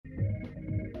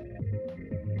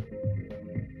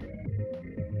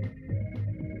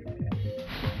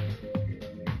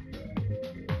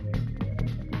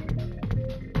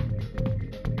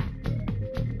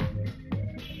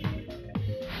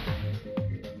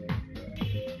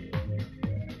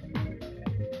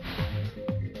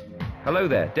Hello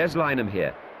there, Des Lynam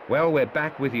here. Well, we're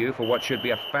back with you for what should be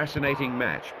a fascinating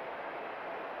match.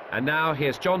 And now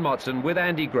here's John Motson with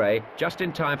Andy Gray, just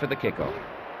in time for the kickoff.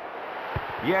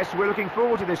 Yes, we're looking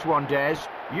forward to this one, Des.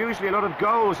 Usually a lot of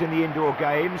goals in the indoor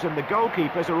games, and the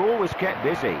goalkeepers are always kept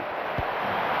busy.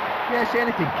 Yes,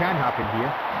 anything can happen here.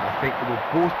 I think they will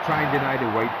both try and deny the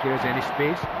wide players any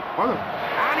space.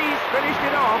 And he's finished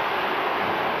it off.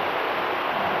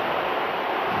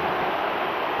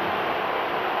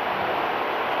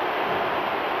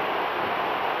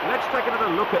 Let's take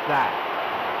another look at that.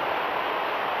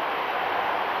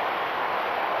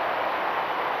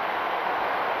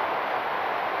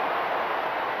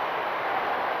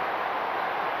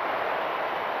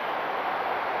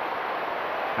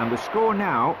 And the score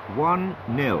now,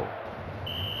 1-0.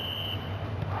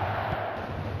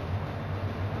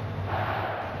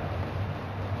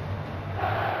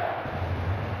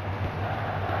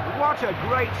 What a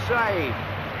great save!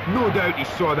 No doubt he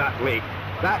saw that late.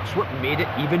 That's what made it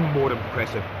even more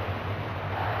impressive.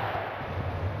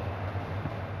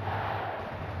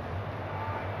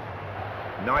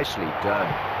 Nicely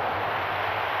done.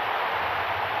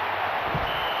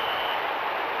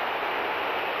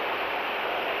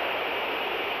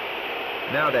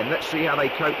 Now then, let's see how they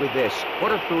cope with this.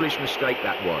 What a foolish mistake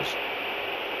that was.